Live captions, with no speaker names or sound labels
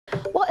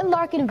Well, in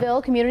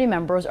Larkinville, community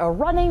members are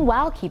running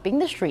while keeping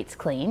the streets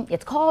clean.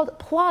 It's called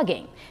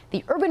plogging.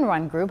 The Urban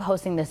Run group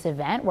hosting this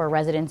event where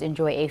residents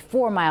enjoy a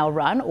 4-mile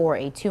run or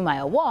a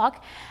 2-mile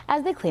walk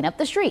as they clean up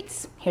the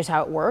streets. Here's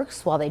how it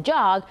works. While they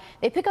jog,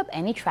 they pick up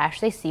any trash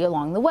they see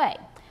along the way.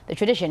 The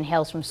tradition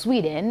hails from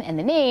Sweden, and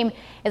the name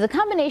is a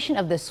combination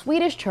of the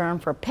Swedish term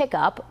for pick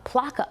up,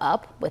 plocka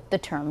up, with the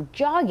term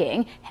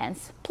jogging,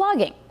 hence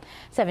plogging.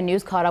 7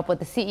 News caught up with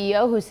the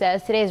CEO, who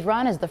says today's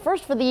run is the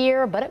first for the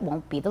year, but it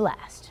won't be the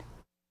last.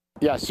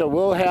 Yeah, so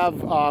we'll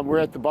have, we're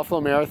at the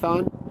Buffalo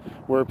Marathon.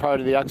 We're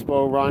part of the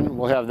Expo run.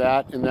 We'll have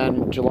that. And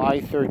then July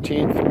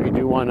 13th, we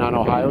do one on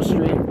Ohio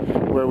Street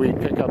where we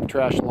pick up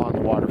trash along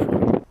the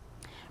waterfront.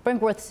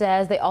 Brinkworth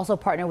says they also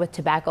partner with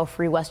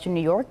Tobacco-Free Western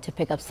New York to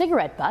pick up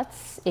cigarette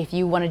butts. If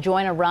you want to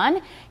join a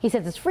run, he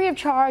says it's free of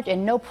charge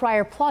and no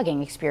prior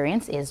plogging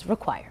experience is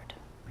required.